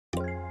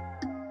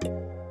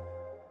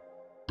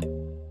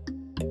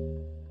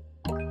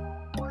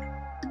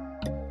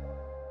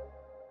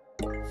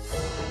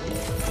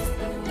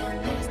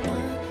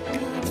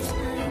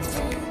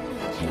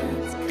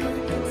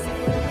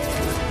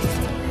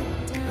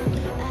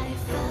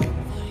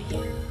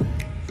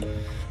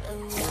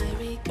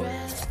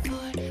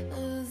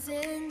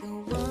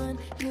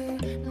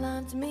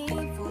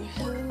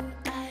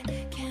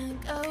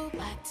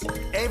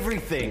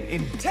everything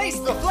in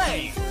Taste the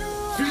Flame.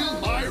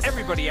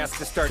 Everybody has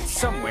to start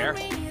somewhere.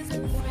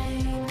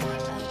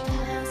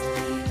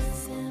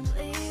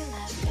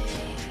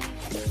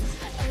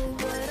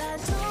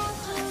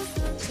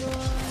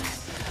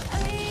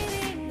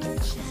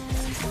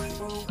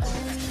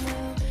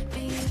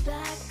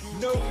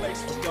 No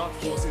place for dark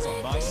forces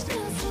on my stage.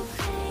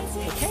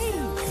 Hey.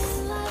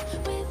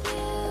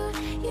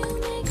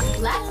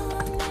 Left.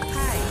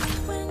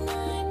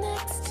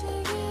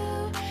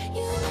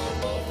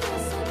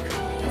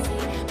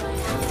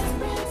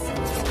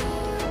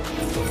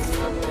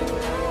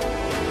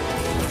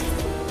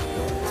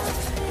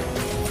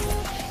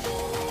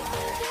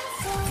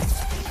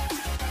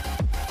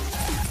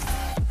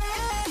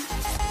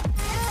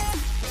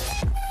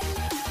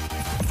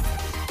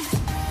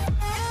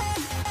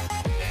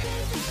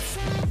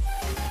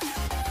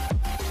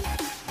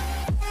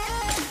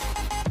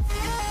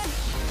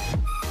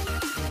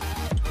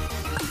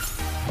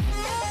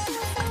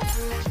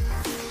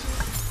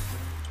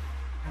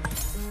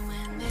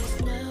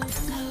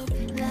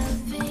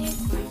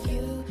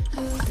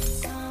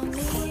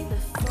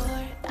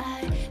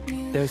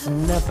 There's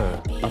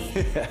never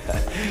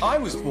a... I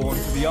was born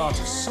for the art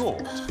of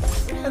sword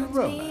and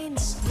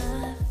romance.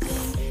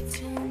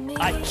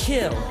 I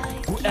kill.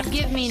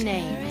 Give me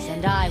names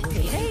and I will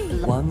give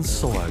you One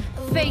sword.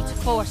 Fate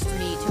forced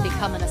me to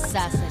become an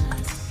assassin.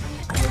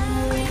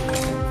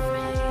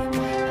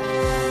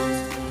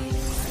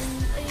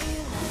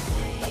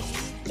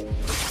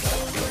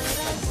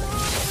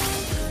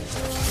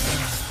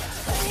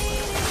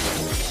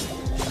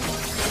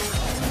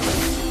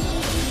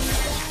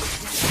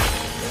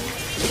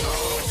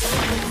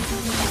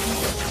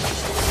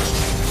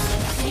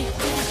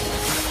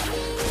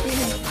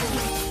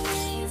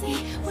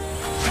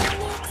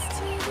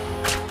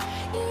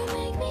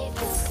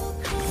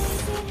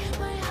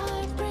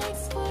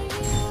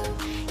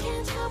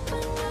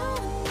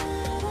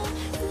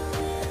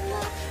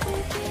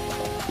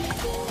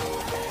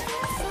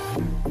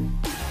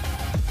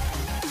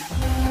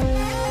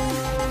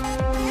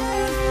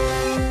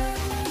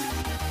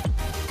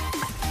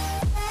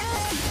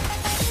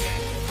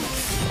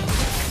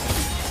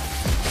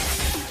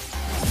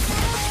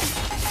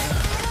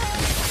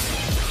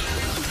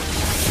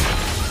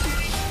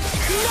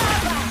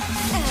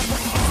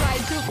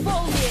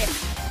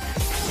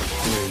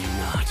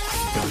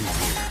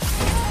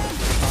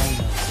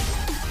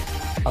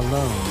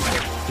 Alone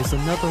is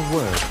another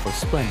word for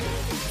splendid.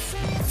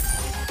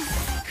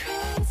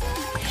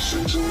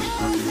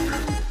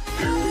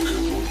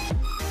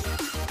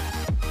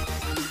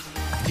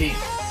 Team,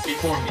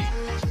 before me,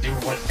 do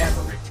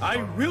whatever it takes. I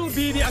will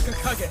be the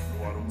Akakage.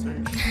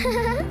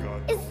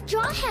 Is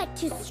Straw Hat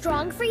too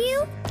strong for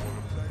you?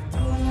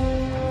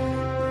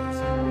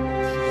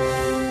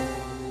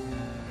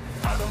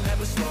 I don't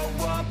ever slow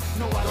up,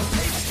 no I don't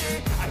take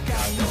shit. I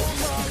got no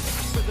love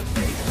for the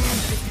fake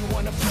ones. If you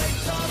wanna play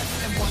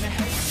tough and wanna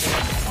hate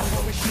shit, I'll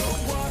always show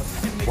up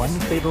and make One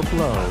fatal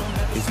blow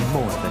is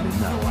more than I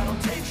enough.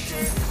 don't take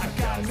shit, I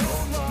got no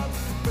love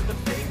for the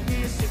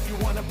fakeness. If you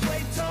wanna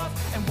play tough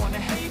and wanna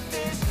hate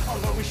this,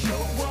 I'll always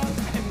show up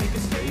and make a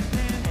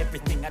statement.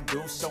 Everything I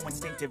do so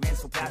instinctive and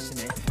so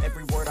passionate.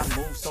 Every word I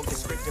move so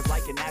descriptive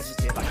like an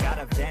adjective. I got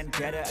a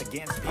vendetta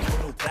against people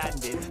who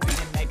patented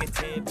being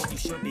negative when you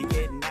should be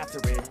getting after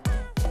it.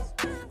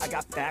 I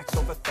got facts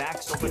over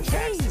tracks,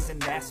 this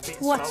and that,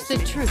 spitting What's slow,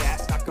 the spitting truth?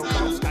 fast, I can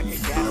roast, I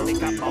get gas,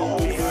 think I'm all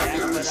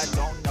fast, but I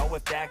don't know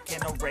if that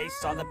can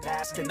erase all the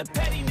past and the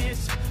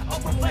pettiness. A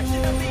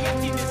reflection of the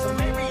emptiness,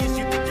 hilarious.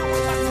 You think you're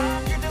worth my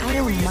time? You're I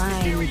don't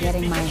mind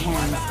getting my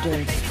hands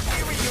dirty.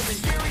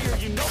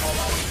 you know I'll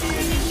always be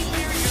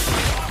inferior.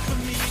 For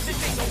me, this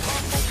ain't no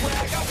humble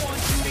brag. I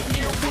want you to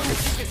hear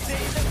words, you can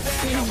say them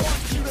back. I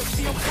want you to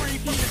feel free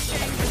from the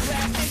shame of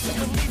last. And to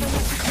believe in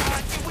what you got,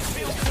 it was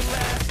built to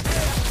last.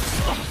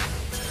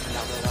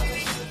 Now that I've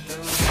been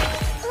through that,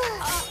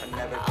 I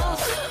never got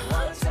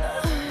one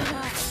time.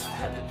 I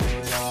had to do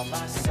it all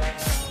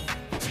myself.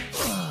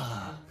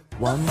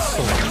 One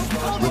sword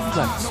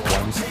reflects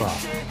one spot.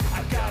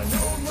 I got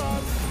no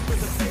love for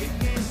the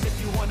fakeness. If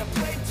you wanna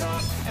play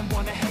tough and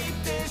wanna hate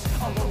this,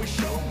 I'll always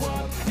show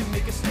up and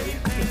make a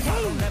statement.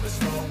 I don't ever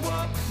slow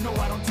up, no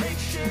I don't take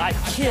shit. I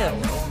kill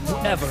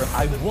whoever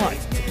I want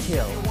to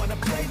kill. If you wanna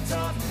play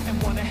tough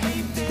and wanna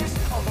hate this,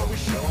 I'll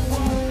always show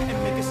up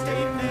and make a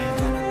statement.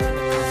 Gonna learn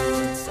the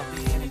consequence of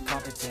being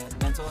incompetent.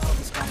 Mental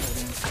health is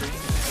confidence, free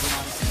of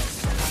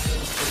nonsense.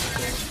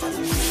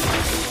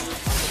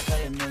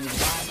 Play a million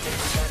times, take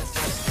a better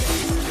sense.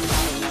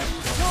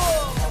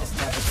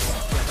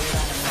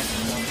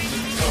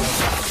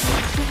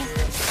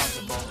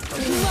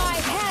 My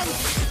hands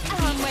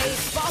always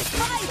for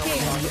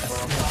fighting.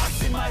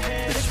 Thoughts in my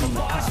head, it's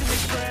velocity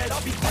spread.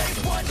 I'll be great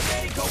one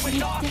day,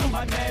 going off of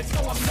my meds.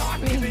 No, I'm not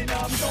giving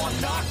up, no,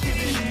 I'm not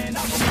giving in.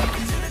 I will make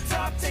it to the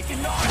top,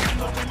 taking off,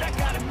 knowing I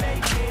gotta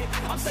make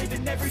it. I'm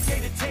saving every day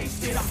to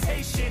taste it. I'm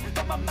patient,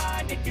 but my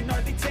mind, it can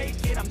hardly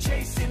take it. I'm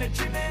chasing a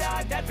dream that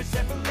I've had for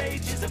several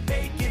ages of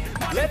vacant.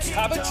 Let's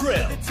have a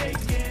drill.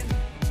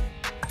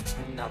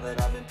 Now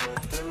that I've been put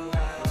through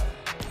hell,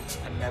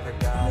 I never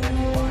got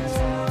anyone's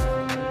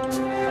heart.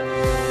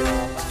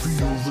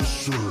 Feel the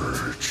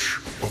surge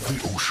of the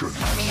ocean.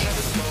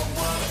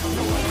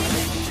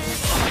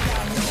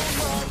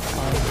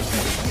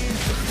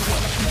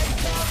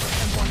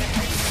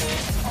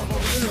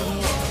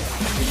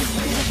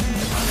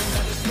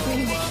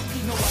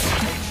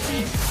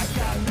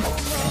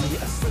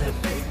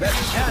 That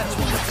cat's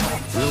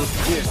real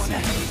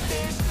piercing.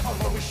 I'll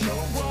always show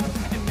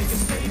up and make a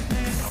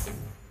statement.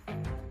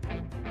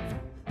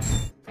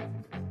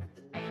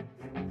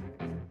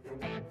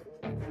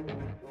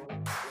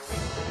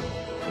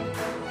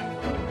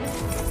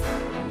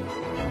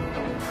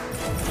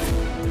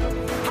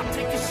 I'm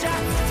taking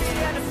shots at the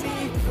enemy.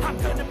 I'm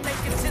gonna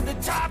make it to the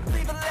top,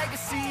 leave a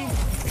legacy.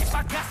 If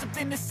I got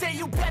something to say,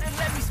 you better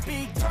let me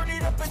speak. Turn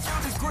it up a new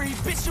degree,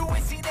 bitch, you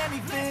ain't seen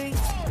anything.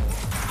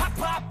 I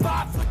pop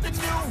off with the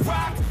new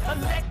rock,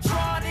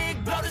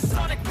 electronic, blow the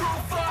sonic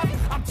roof up.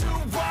 I'm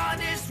too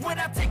honest when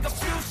I take a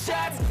few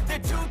shots. They're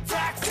too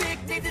toxic,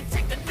 need to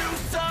take the new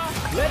song.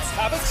 Let's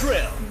have a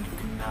drill. You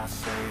cannot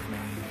save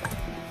me,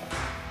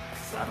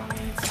 'cause I don't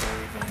need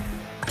saving.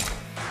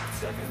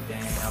 It's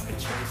everything I've been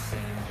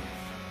chasing.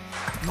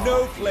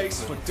 No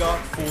place for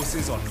dark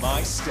forces on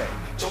my stage.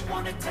 Don't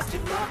wanna test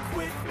your luck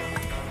with me.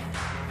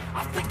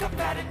 I think I've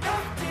had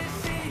enough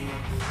disease.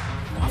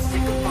 I'm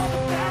sick of all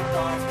the bad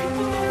thoughts,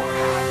 people who are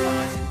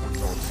high.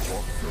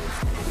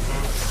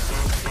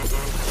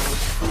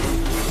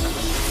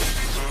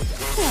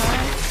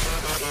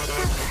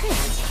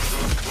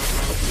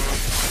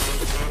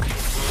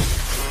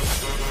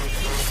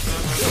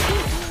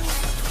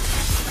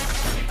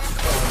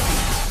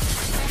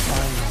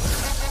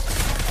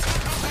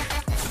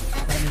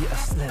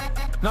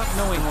 Not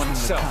knowing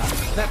oneself,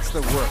 that's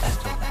the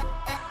worst.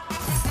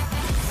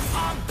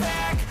 I'm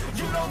back,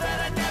 you know that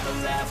I never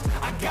left.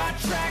 I got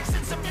tracks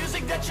and some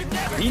music that you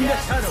never In the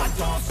get. tunnel. I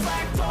don't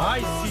slack, don't I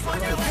lose see when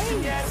you're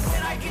losing yet.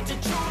 When I get to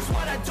choose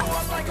what I do,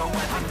 I'm like a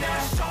weapon. I'm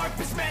not sharp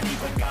as many,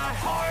 but got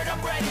hard.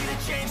 I'm ready to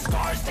change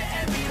scars to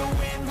envy, to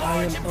win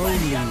large and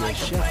plenty. I like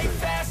to play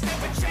fast,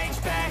 never change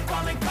back.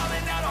 Calling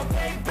out, I'll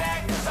pay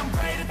back, 'cause I'm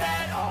great at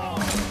that. Oh.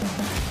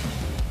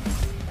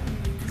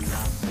 You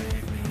cannot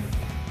save me,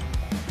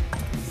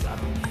 'cause I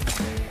don't need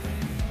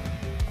saving.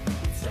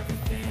 It's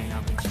everything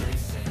I've been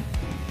chasing.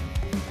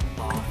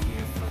 All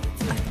here for the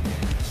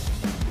taking.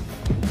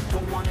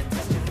 Don't wanna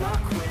test your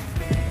luck with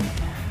me.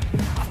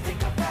 I think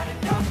I've had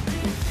enough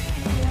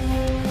disease.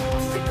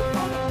 I'm sick of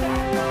all the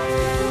bad guys,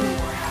 people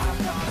who are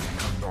half-nots.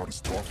 Not as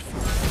tough.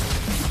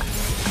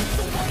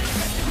 Don't wanna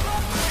test your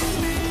luck with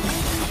me.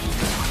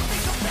 I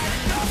think I've had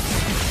enough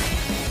disease.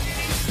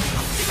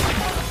 I'm sick of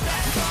all the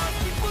bad guys,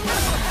 people who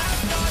are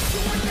half-nots, who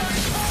are not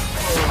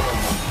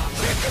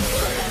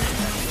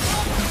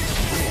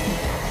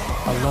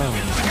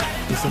Alone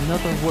is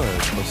another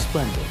word for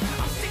splendid.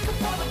 I'm sick of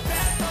all the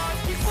bad guys,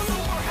 people who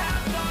are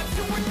half-nots,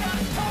 who are not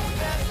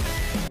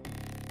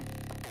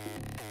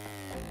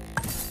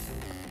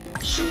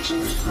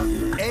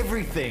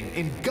Everything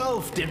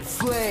engulfed in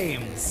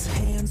flames.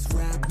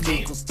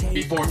 Team,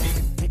 before me.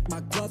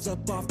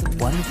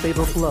 One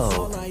fatal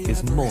blow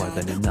is more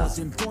than enough.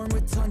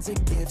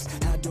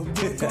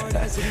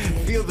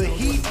 Feel the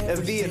heat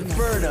of the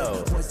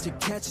inferno. to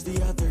catch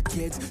the other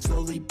kids.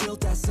 Slowly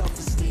built that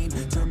self-esteem.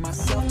 Turn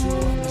myself to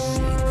a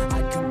machine.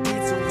 I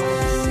compete so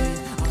well seen.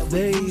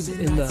 Bathe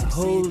in the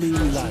holy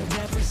light.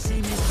 Never see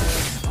me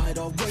fail. I'd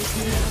always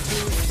be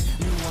after it.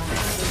 Knew I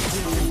had to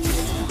do it.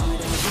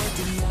 I'd avoid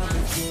the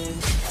other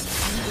kids.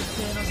 But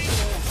then I'm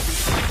so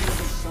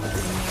there's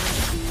something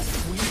empty.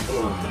 We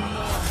both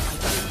know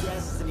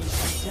destiny,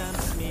 she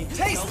tempts me.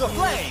 Taste the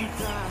flame!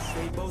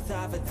 They both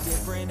have a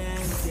different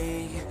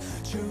ending.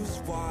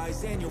 Choose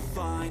wise and you'll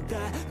find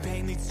that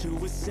pain leads to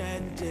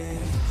ascending.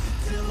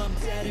 Till I'm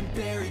dead and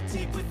buried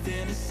deep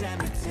within a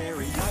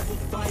cemetery. I will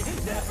fight,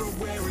 never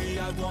weary,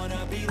 I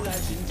wanna be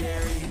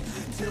legendary.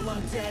 Till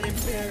I'm dead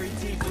and buried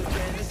deep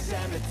within a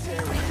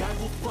cemetery. I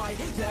will fight,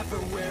 never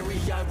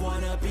weary, I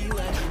wanna be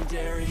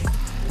legendary.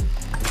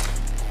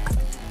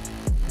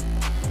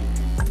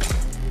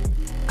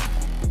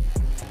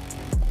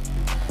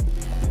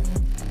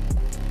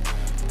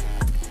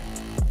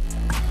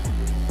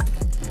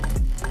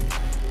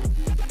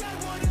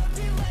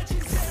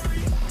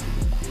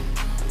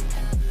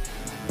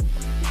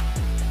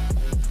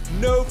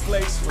 No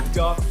place for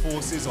dark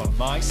forces on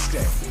my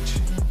stage.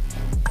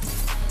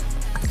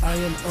 I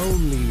am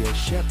only a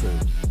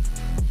shepherd.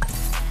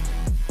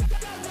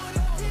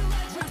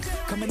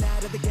 Coming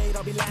out of the gate,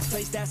 I'll be last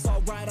place, that's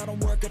alright. I don't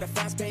work at a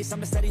fast pace,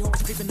 I'm a steady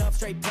horse creeping up,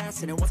 straight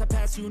passing. And once I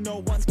pass you, no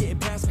one's getting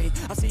past me.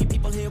 I see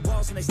people hit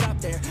walls and they stop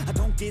there. I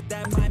don't get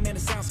that mind, man,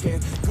 it sounds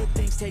scared. Good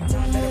things take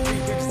time, better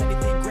prepare, cause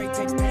anything great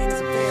takes pain,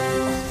 isn't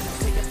fair.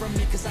 Take it from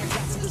me, cause I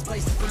got to this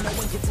place where no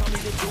one can tell me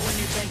to do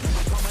anything.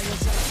 I call my own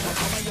shot, I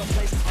call my own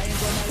place. I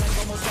enjoy my life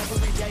almost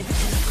every day.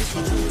 I'm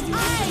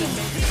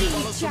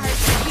teacher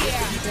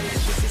here.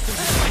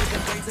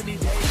 Listen to me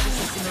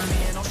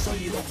and I'll show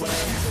you the way.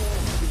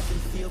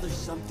 feel there's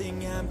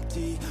something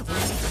empty. We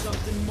need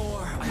something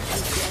more. I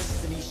feel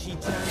destiny, she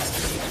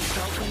tempts me.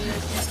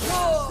 Selfless, she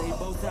flies. They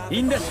both have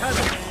In the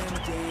shadow,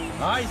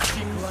 I see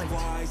seek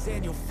light.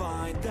 and you'll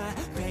find that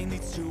pain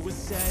leads to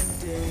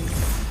ascending.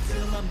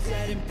 Till I'm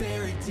dead and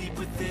buried deep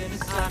within a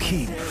cemetery.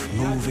 Keep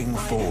moving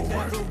forward.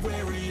 Never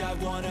weary, I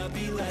wanna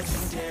be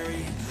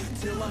legendary.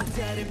 Till I'm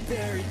dead and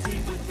buried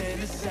deep within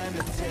a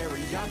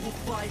cemetery. I will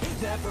fight,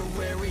 never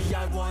weary,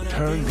 I wanna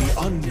Turn be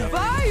the unknown.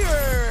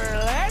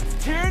 Fire!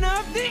 Let's turn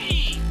up the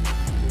heat!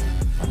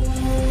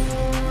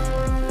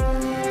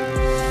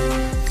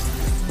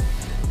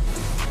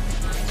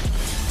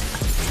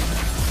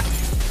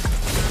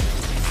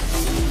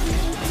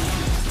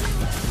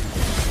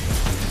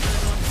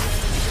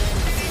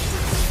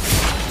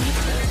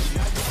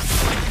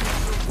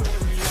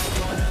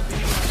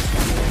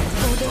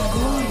 For the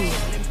glory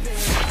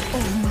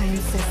of my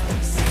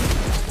ancestors.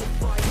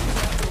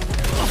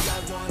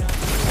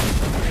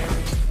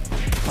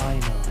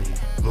 Finally.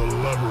 The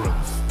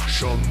labyrinth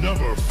shall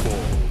never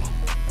fall.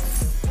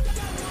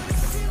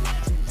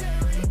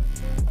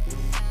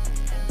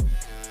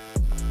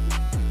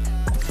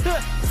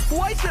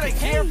 Why should I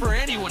care for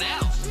anyone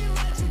else?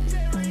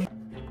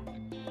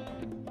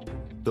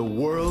 The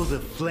world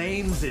of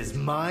flames is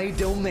my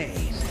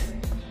domain.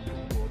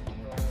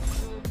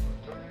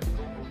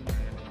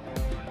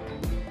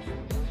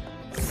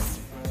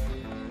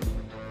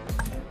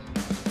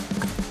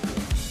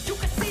 You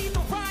can see the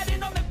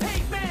writing on the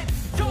pavement.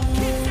 Young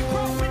kids are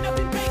growing up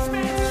in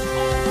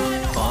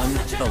basements. On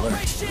alert.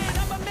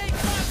 I'ma make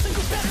time, so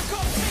you better go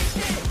take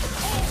it.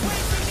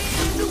 Always we need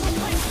a new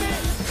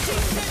replacement.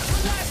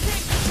 Decentralized,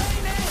 can't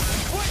contain it.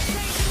 We're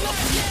changing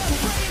lives, yeah,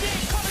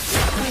 braiding. Call it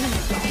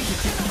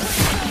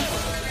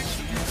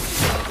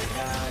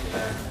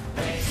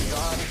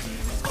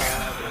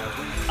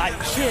I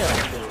kill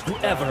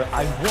whoever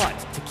I want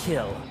to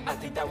kill. I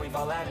think that we've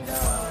all had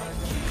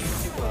enough.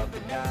 Keeps you up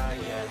at night,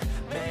 yeah.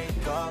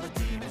 Make all the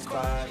demons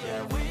quiet,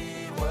 yeah.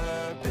 We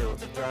were built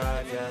to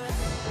thrive, yeah.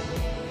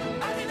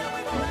 I think that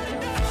we've all had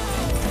enough.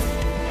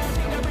 I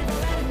think that we've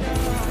all had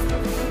enough.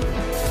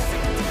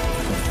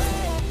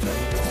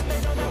 They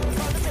don't know what's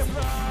on the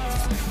wrong.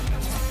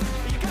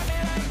 You got me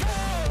like,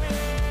 oh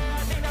yeah.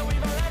 I think that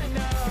we've all had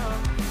enough.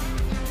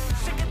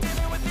 Sick of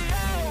dealing with the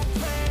old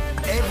plan.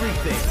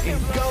 Everything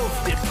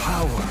engulfed in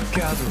Power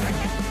gathering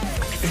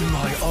in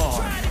my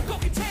arm.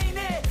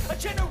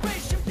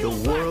 the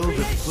world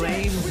of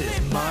flames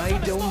is my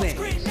domain.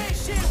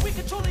 We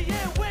control the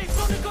airwaves,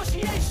 no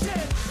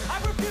negotiation. I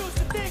refuse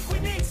to think we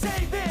need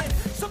saving.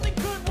 Something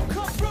good will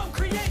come from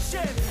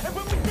creation. And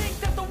when we think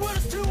that the world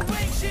is too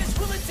anxious,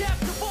 we'll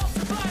adapt, evolve,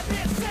 survive,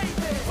 and save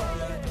it.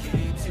 What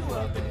keeps you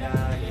up at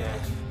night, yeah.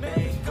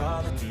 Make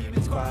all the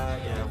demons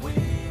quiet, yeah. We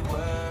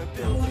were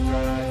built to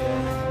thrive,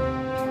 yeah.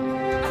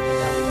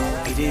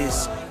 It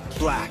is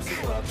black.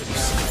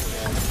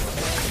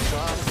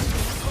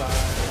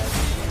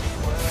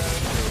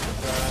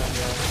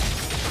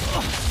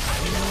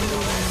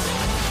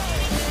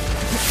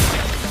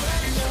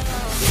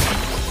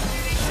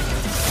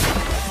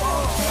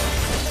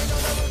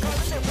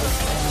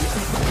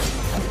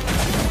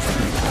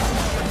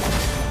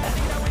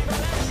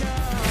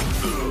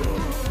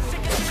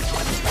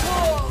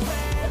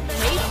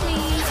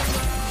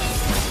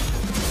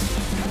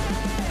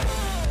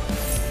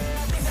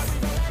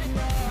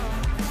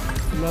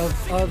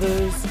 Love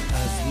others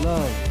as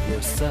love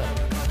yourself.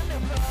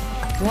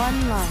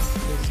 One life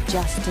is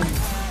just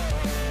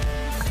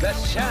enough. The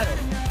shadow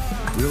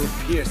will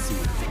pierce you.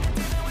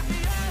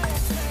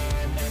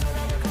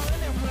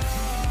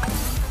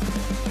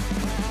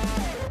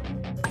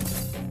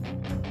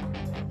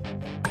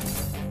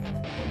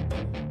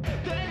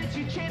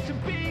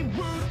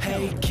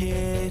 Hey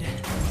kid,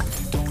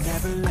 don't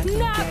ever let them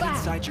get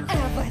inside your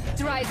head.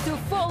 Try to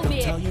fool They'll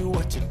me. tell you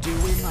what to do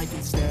in life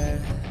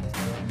instead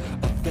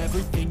of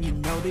everything you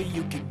know that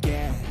you could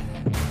get.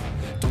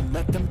 Don't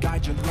let them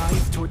guide your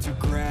life towards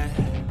regret.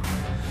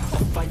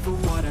 I'll fight for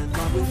what I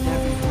love with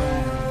every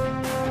breath.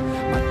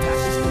 My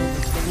passion's for the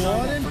things I'll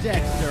Claude never and forget.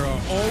 Dexter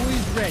are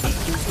always ready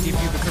if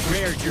you've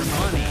prepared your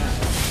money.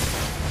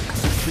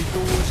 So treat the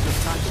worst of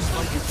time just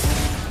like your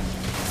plan.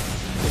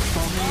 If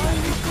only I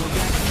could go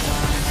back in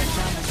time, I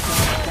tell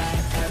myself that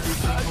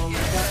everything will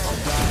end up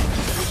alright.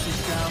 Just push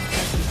yourself,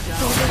 test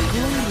yourself,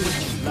 figure out what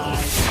you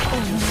like. Just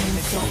aim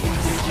at something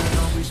big, you'll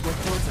always work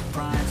towards a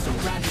prime.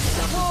 Surround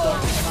yourself with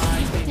starting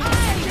minds, baby,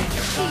 change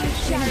your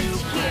life. New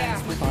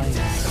plans with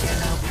intent can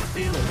help you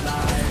feel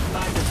alive.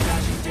 Find the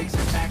passion, take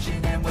some action,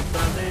 and with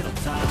a little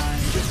time,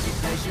 just be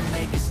patient,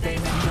 make a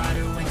statement, try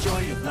to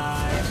enjoy your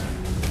life.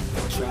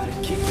 Try to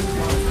keep it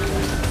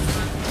going.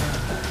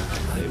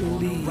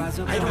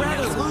 I'd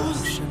rather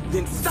lose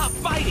than stop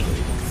fighting.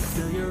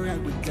 Fill your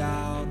head with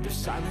doubt. They're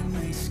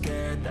silently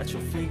scared that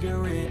you'll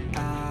figure it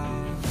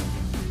out.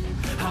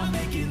 I'll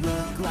make it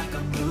look like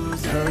I'm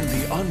losing. Turn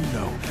the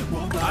unknown.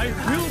 I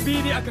will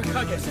be the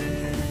Akakage.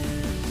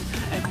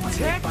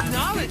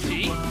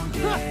 Technology?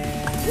 Huh,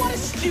 what a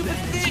stupid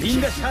thing!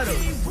 In the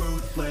shadows,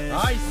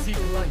 I see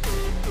light.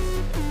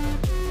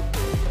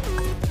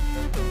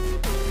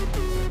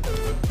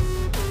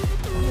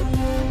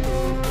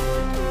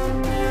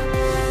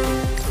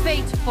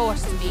 Fate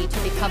forced me to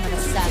become an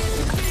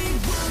assassin.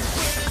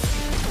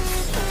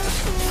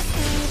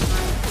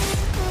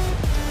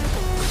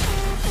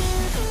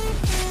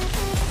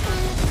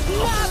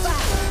 Never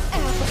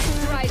ever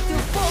try to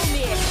fool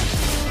me.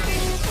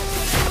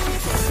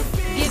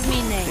 Give me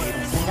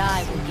names, and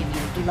I will give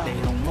you blood.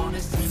 They don't wanna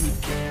see me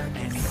care.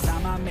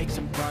 Anytime I make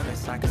some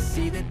progress, I can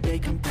see that they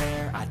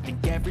compare. I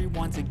think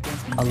everyone's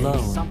against me.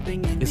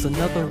 Alone is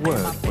another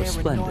word for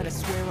splendid.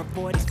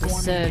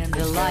 Serve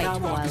the light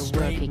while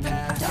working in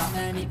the dark.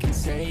 Many can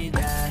say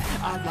that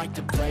I like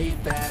to play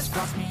fast.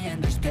 Cross me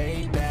and there's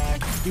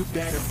payback. You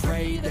better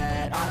pray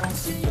that I don't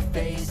see your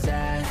face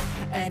at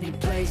any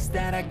place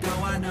that I go.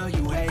 I know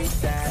you hate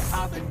that.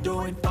 I've been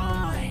doing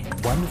fine.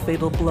 One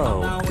fatal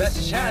blow. That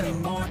shadow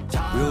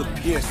will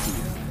pierce you.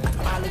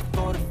 I live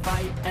for the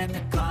fight and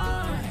the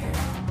climb,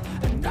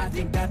 and I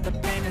think that the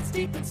pain that's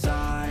deep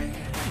inside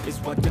is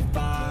what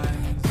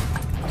defines.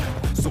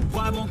 So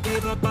I won't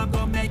give up, I'm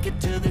gonna make it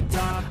to the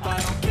top. I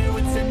don't care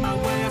what's in my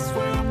way, I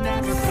swear I'm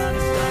never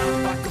gonna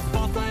stop. I could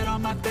fall flat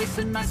on my face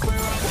and I swear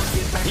I won't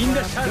get back In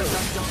the up, shadows, 'cause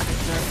I don't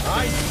deserve to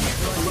I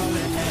roll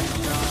ahead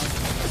and run.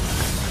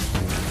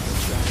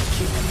 Try to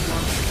keep me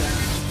on the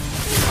ground.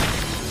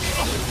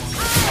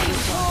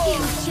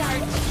 In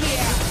charge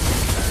here.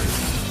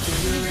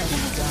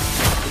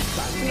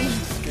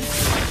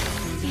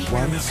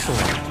 One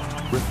sword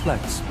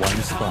reflects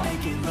one spot.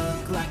 Make it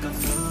look like I'm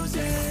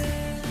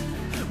losing.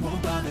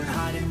 Won't bother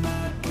hiding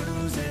my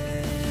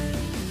bruises.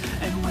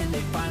 And when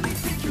they finally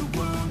think you're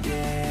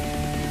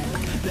wounded,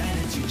 then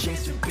it's your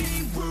chance to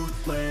be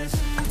ruthless.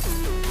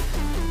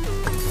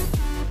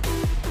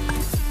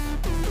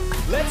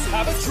 Let's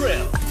have a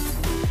drill.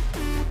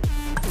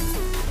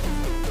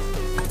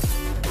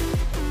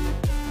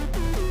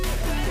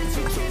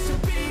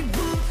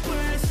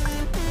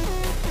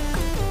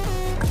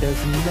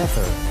 There's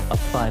never a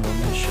final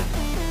mission.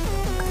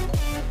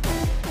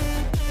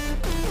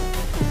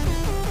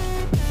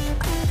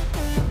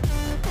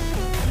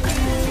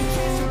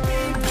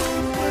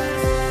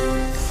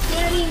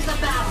 Steady the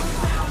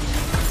battleground.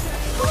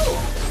 Ooh,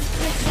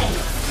 let's say.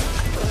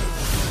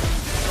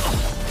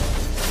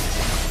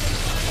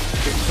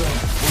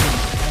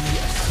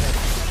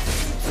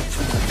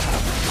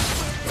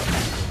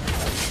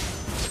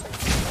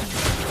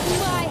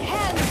 My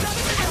hands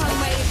are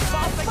made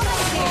for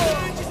fighting.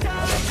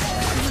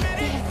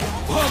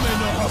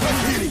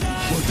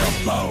 Put the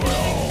power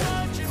on.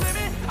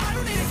 I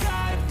don't need a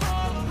guide,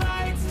 follow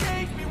lights,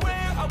 take me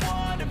where I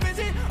wanna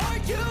visit. Are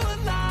you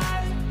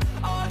alive?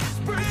 Or just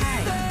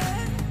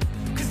breathing?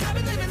 'Cause I've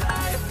been living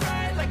life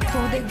right like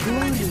For the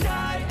glory of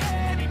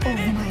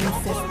my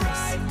ancestors.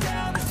 right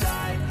down the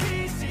side.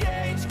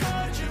 PCH,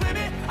 country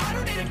limit. I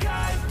don't need a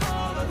guide,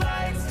 follow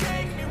lights,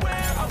 take me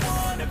where I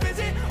wanna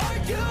visit. Are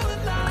you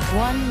alive?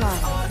 One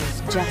life,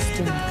 just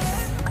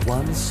enough.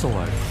 One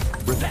sword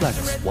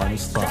reflects one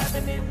spot.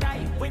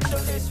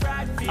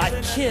 I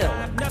kill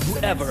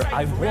whoever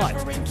I want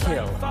to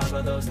kill.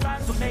 Follow those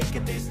lines, we'll make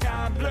it this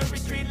time. Blurry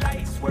street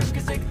lights work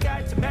as a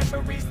guide to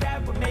memories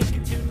that we're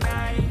making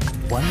tonight.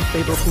 One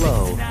fatal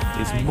blow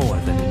is more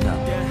than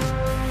enough.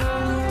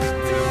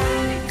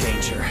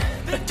 Danger.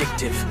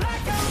 Addictive.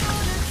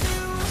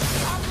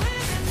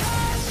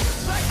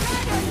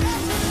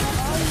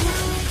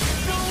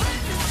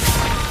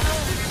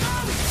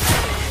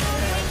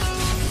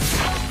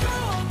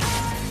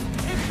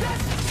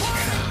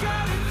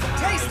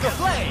 Taste the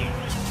flame.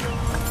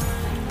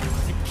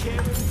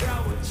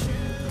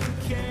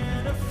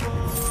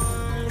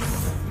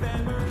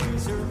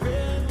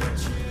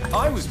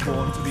 I was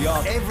born to the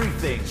art.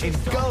 Everything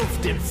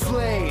engulfed in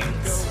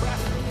flames.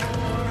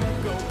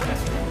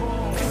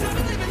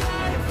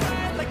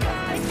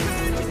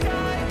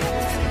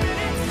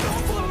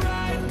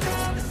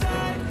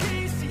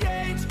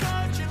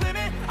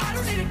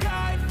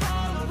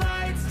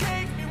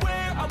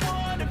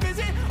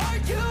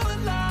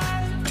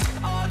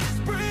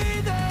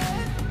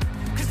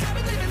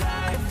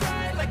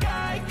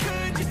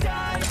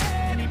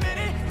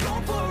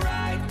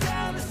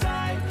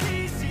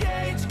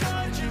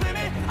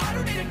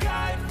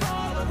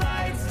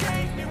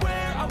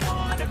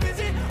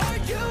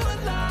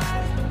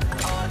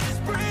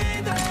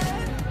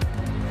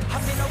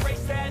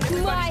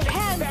 My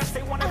hands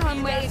are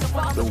made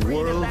for The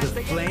world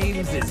of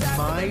flames is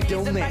my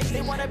domain.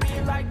 They wanna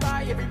be like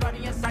by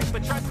everybody in sight,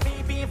 but trust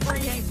me, being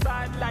free ain't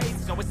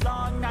spotlights. So it's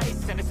long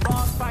nights and it's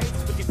long fights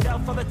with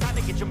yourself all the time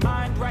to get your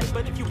mind right.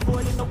 But if you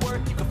put in the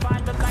work, you can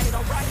find the light.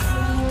 Alright.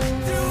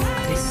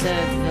 They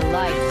serve the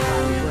light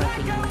while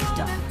working in the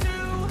dark.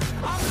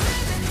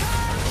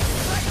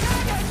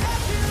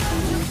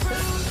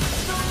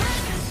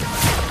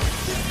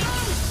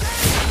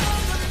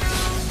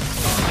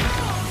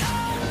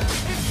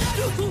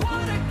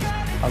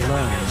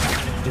 Alone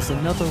is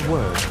another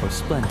word for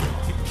splendid.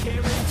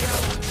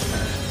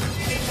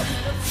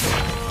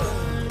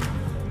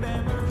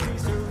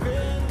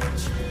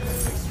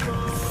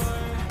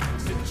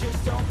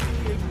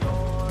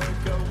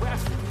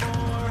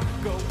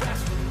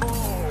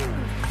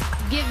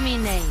 Give me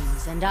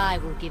names, and I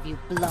will give you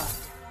blood.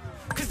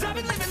 Cause I've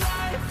been living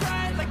life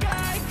right like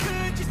I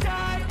could just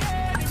die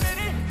any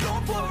minute.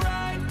 Going for a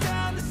ride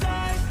down the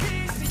side,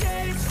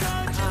 PCH,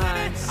 country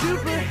limit. I'm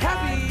super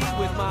happy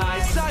with my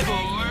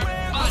cyborg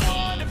body.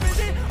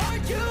 Are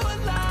you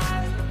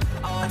alive?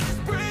 Or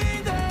just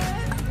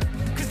breathing?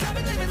 Cause I've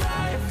been living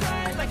life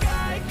right like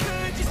I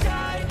could just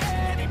die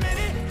any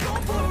minute.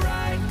 Going for a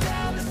ride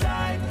down the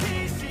side,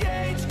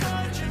 PCH,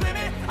 country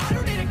limit. I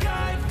don't need a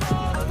guide,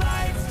 follow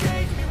lights,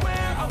 take me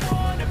where I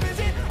wanna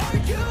visit. Are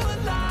you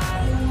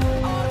alive?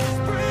 Or just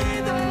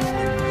breathing?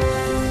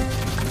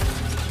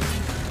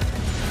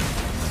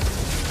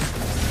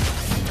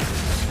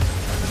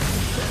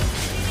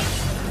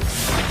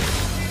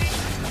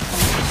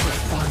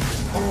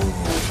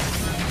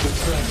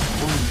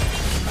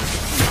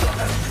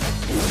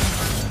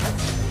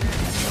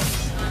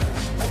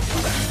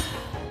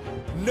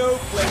 No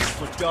place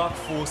for dark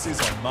forces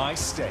on my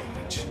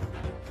stage.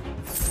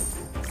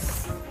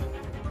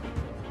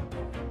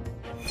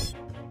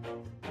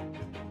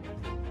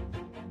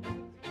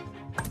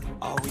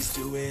 Always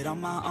do it on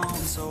my own,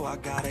 so I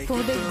gotta For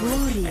get the through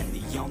glory. it. And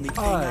the only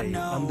thing I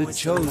know am the is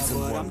to love chosen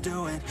what one. I'm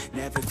doing.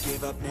 Never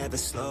give up, never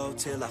slow,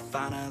 till I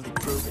finally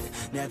prove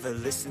it. Never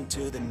listen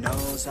to the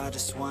no's, I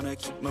just wanna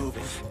keep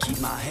moving. Keep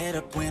my head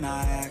up when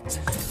I act,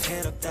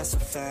 head up, that's a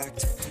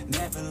fact.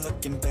 Never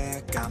looking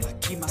back, I'ma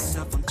keep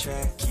myself on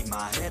track. Keep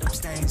my head up,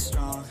 staying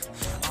strong,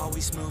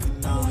 always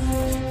moving on.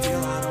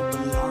 Feel I don't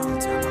belong,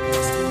 tell my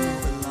best to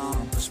move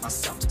along. Push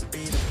myself to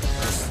be the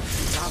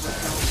best, I would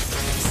know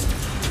face.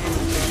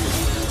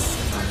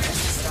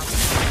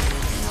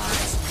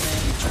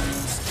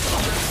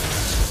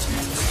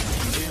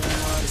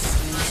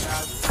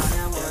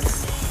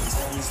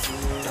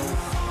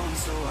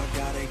 So I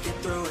gotta get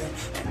through it.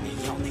 And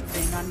the only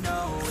thing I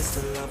know is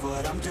to love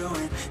what I'm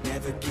doing.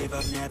 Never give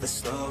up, never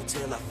slow,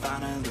 till I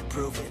finally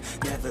prove it.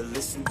 Never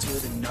listen to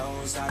the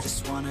no's, I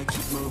just wanna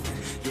keep moving.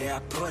 Yeah, I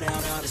put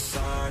out all this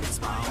art, it's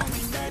my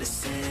only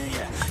medicine.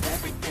 Yeah,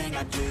 everything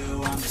I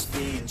do, I'm just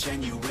being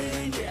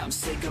genuine. Yeah, I'm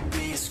sick of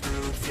being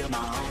screwed, feel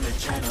my own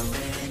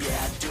adrenaline.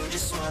 Yeah, I do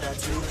just what I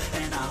do,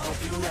 and I hope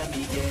you let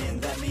me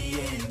in,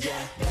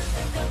 yeah.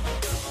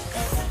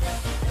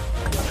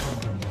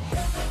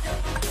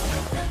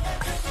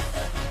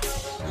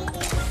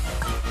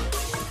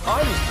 I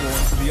was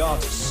born for the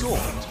art of sword.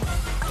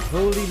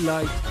 Holy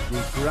light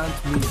will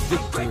grant me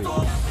victory.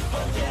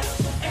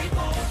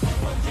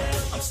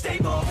 I'm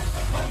stable,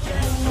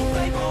 no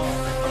label,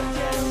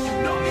 you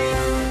know me.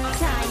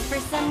 Time for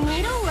some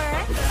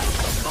needlework.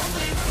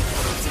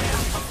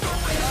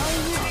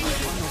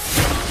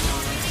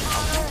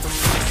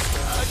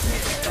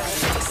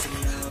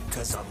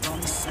 Cause I'll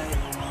only say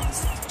it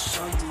once, I'll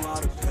show you all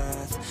the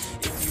path.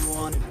 If you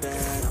want it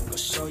bad, I'm gonna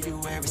show you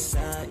where it's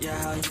at. Yeah,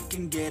 how you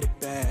can get it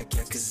back.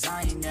 Yeah, cause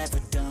I ain't never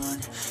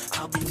done,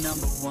 I'll be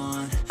number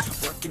one.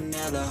 Working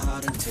hella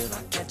hard until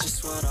I get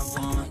just what I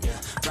want. Yeah,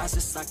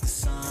 rises like the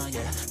sun,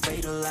 yeah,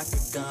 fatal like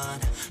a gun.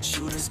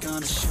 Shooter's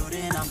gonna shoot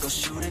and I'm gonna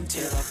shoot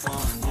until I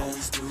won.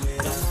 Always do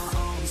it on my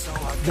own, so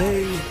I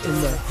Bathe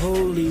in the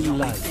holy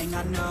light. thing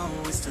I know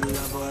is to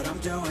love what I'm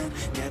doing.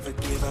 Never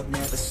give up,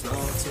 never slow,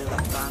 till I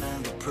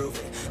finally prove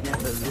it.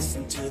 Never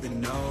listen to the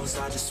no's,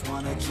 I just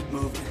wanna keep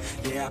moving.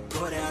 Yeah, I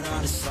put out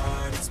all this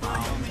art, it's my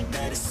only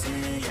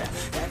medicine. Yeah,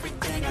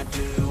 everything I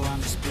do,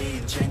 I'm just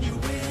being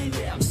genuine.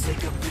 Yeah, I'm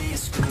sick of being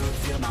screwed,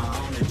 feel my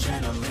own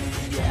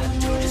adrenaline. Yeah, I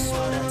do just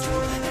what I do,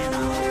 and I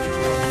hope you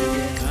let me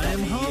in. I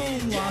am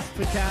home, lost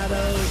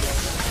potatoes.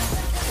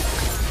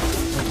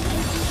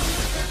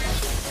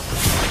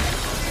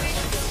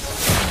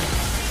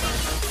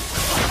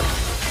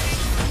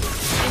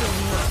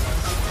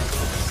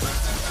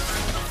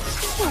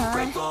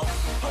 Grateful,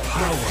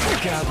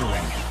 Power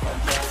gathering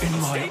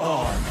in my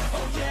arm.